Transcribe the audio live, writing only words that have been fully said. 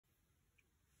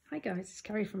Hi guys, it's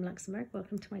Carrie from Luxembourg.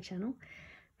 Welcome to my channel.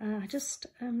 I just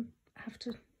have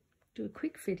to do a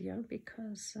quick video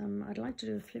because I'd like to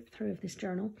do a flip through of this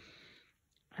journal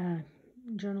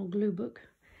glue book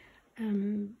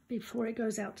before it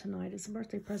goes out tonight. It's a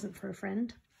birthday present for a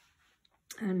friend,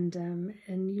 and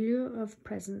in lieu of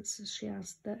presents, she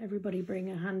asked that everybody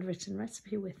bring a handwritten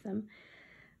recipe with them.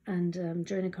 And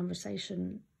during a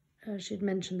conversation, she'd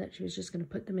mentioned that she was just going to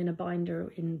put them in a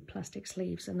binder in plastic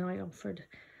sleeves, and I offered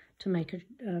to make her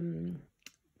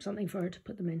something for her to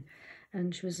put them in,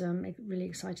 and she was really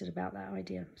excited about that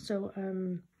idea. So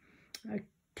I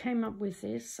came up with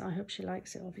this. I hope she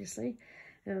likes it, obviously.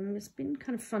 It's been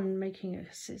kind of fun making it.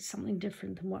 It's something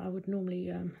different than what I would normally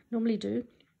do.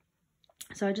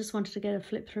 So I just wanted to get a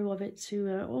flip through of it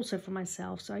to also for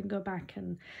myself, so I can go back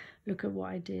and look at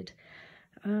what I did.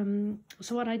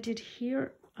 So what I did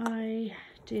here, I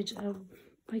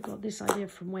got this idea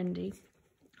from Wendy.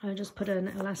 I just put an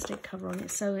elastic cover on it,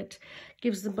 so it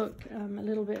gives the book a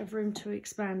little bit of room to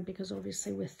expand, because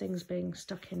obviously with things being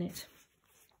stuck in it,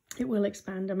 it will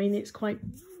expand. I mean, it's quite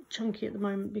chunky at the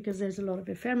moment because there's a lot of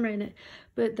ephemera in it,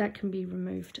 but that can be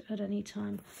removed at any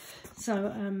time.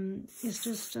 So it's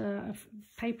just a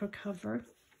paper cover,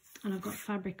 and I've got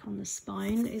fabric on the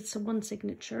spine. It's a one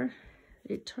signature.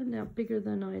 It turned out bigger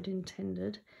than I'd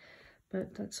intended,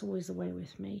 but that's always the way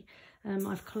with me.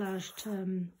 I've collaged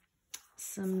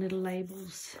some little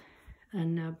labels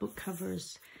and book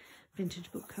covers,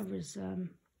 vintage book covers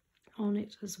on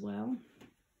it as well.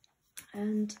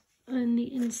 And on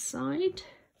the inside,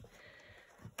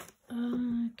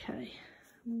 okay,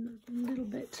 a little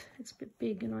bit, it's a bit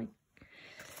big, and I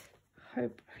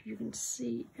hope you can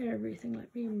see everything.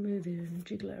 Let me move it and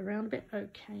jiggle it around a bit.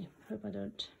 Okay, hope I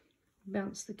don't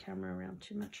bounce the camera around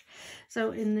too much.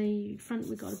 So in the front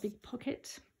we got a big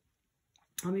pocket.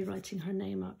 I'll be writing her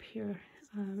name up here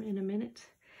in a minute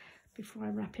before I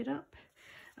wrap it up.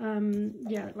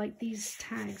 Yeah, like these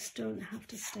tags don't have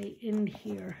to stay in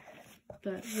here,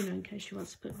 but you know, in case she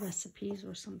wants to put recipes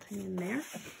or something in there,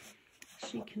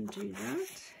 she can do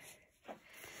that.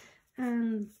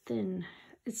 And then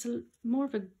it's more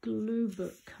of a glue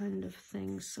book kind of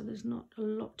thing, so there's not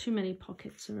too many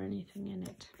pockets or anything in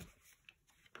it.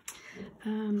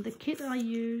 The kit I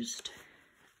used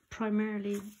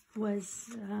primarily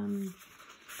was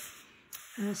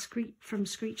from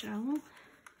Screech Owl.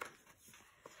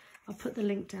 I'll put the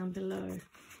link down below.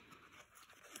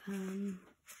 And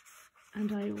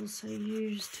I also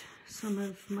used some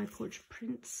of my portrait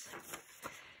prints,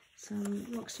 some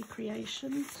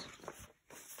RoxyCreations.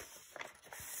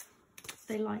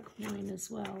 They like wine as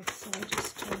well, so I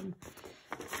just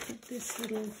put this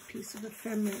little piece of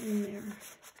ephemera in there.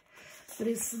 But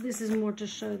this is more to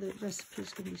show that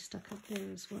recipes can be stuck up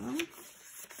there as well.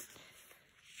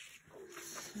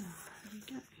 So there we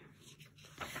go.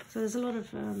 So there's a lot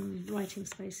of writing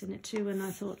space in it too, and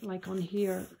I thought, like on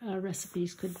here,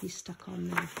 recipes could be stuck on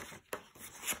there.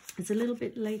 It's a little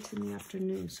bit late in the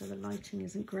afternoon, so the lighting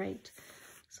isn't great.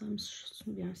 So I'm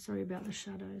sorry about the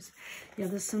shadows. Yeah,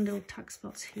 there's some little tuck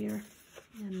spots here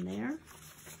and there.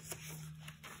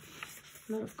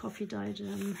 A lot of coffee dyed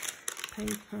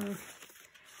paper,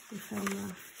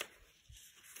 ephemera.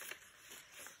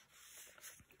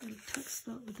 A little tuck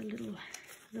spot with a little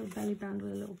belly band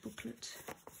with a little booklet.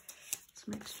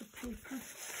 Some extra paper.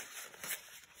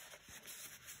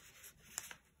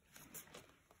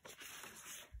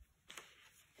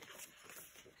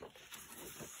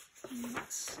 And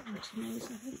that's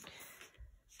Artymaze, I think.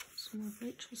 Some more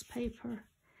Rachel's paper.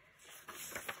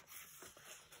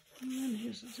 And then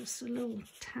here's just a little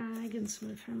tag and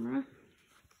some ephemera.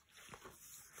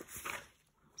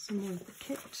 Some more of the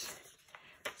kit.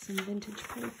 Some vintage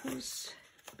papers.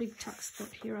 Big tuck spot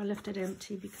here. I left it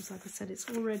empty because, like I said, it's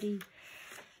already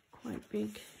quite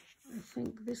big. I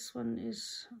think this one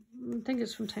is, I think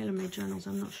it's from Taylormadejournals.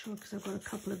 I'm not sure because I've got a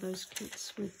couple of those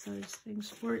kits with those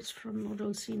things. Or it's from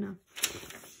Odolcina.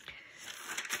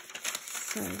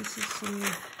 So this is some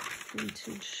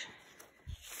vintage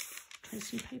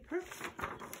tracing paper.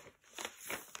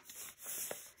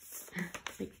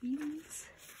 Big beans.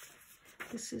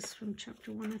 This is from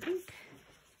chapter 1, I think.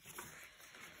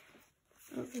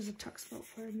 Oh, there's a tuck spot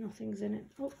where nothing's in it.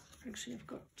 Oh, actually I've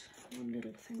got one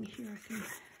little thing here. I can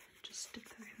just stick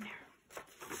that in there.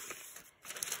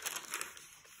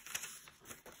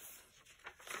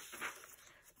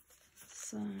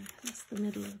 So that's the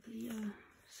middle of the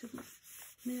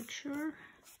signature.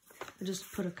 I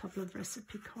just put a couple of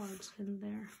recipe cards in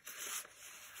there.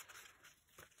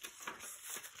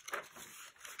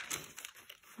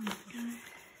 Okay.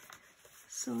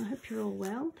 So I hope you're all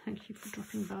well. Thank you for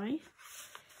dropping by.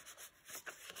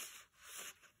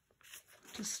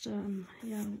 just,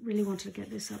 yeah, really wanted to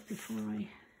get this up before I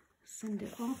send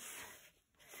it off.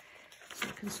 So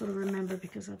I can sort of remember,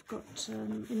 because I've got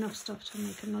enough stuff to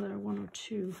make another one or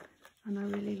two. And I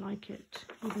really like it.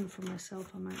 Even for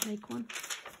myself, I might make one.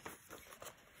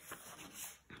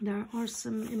 There are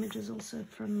some images also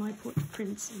from my porch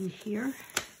prints in here.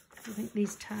 I think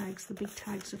these tags, the big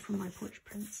tags, are from my porch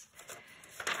prints.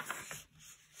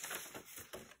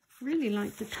 Really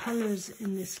like the colours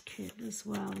in this kit as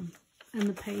well, and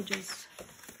the pages,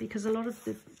 because a lot of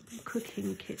the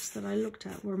cooking kits that I looked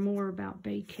at were more about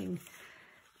baking,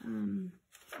 and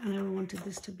I wanted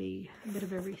this to be a bit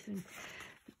of everything.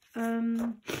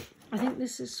 I think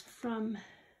this is from,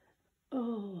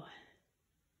 I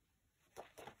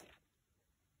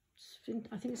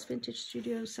think it's Vintage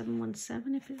Studio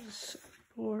 717, if it's,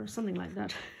 or something like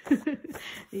that.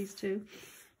 These two.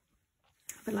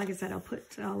 But like I said,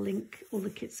 I'll link all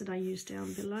the kits that I use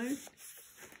down below.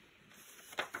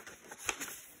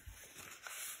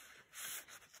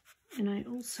 And I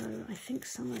think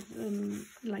some of them,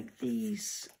 like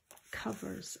these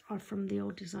covers, are from the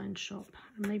old design shop,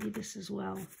 and maybe this as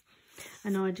well. I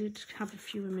know I did have a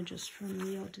few images from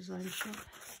the old design shop,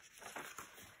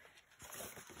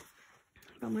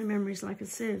 but my memory's like a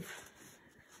sieve.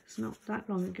 It's not that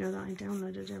long ago that I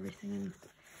downloaded everything and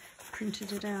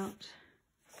printed it out.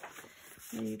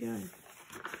 There you go.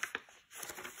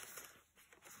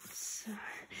 So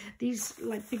these,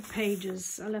 like, big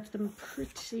pages, I left them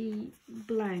pretty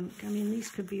blank. I mean, these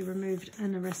could be removed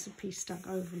and a recipe stuck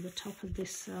over the top of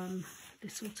this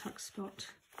this little tuck spot.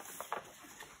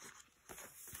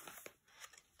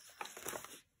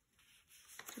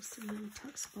 Just a little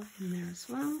tuck spot in there as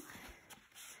well.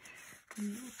 And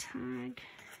a little tag.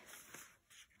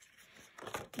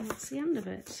 And that's the end of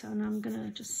it. And I'm going to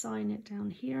just sign it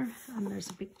down here. And there's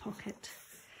a big pocket.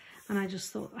 And I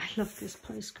just thought, I love this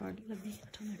postcard. I don't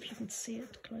know if you can see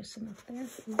it close enough there.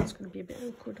 It's going to be a bit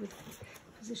awkward with the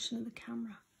position of the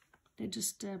camera. They're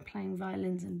just playing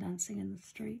violins and dancing in the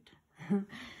street.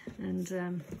 And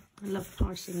I love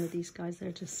partying with these guys.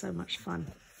 They're just so much fun.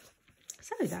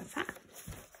 So that's that.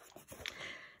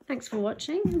 Thanks for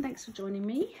watching, and thanks for joining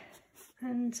me.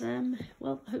 And,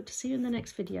 well, hope to see you in the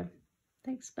next video.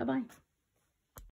 Thanks. Bye-bye.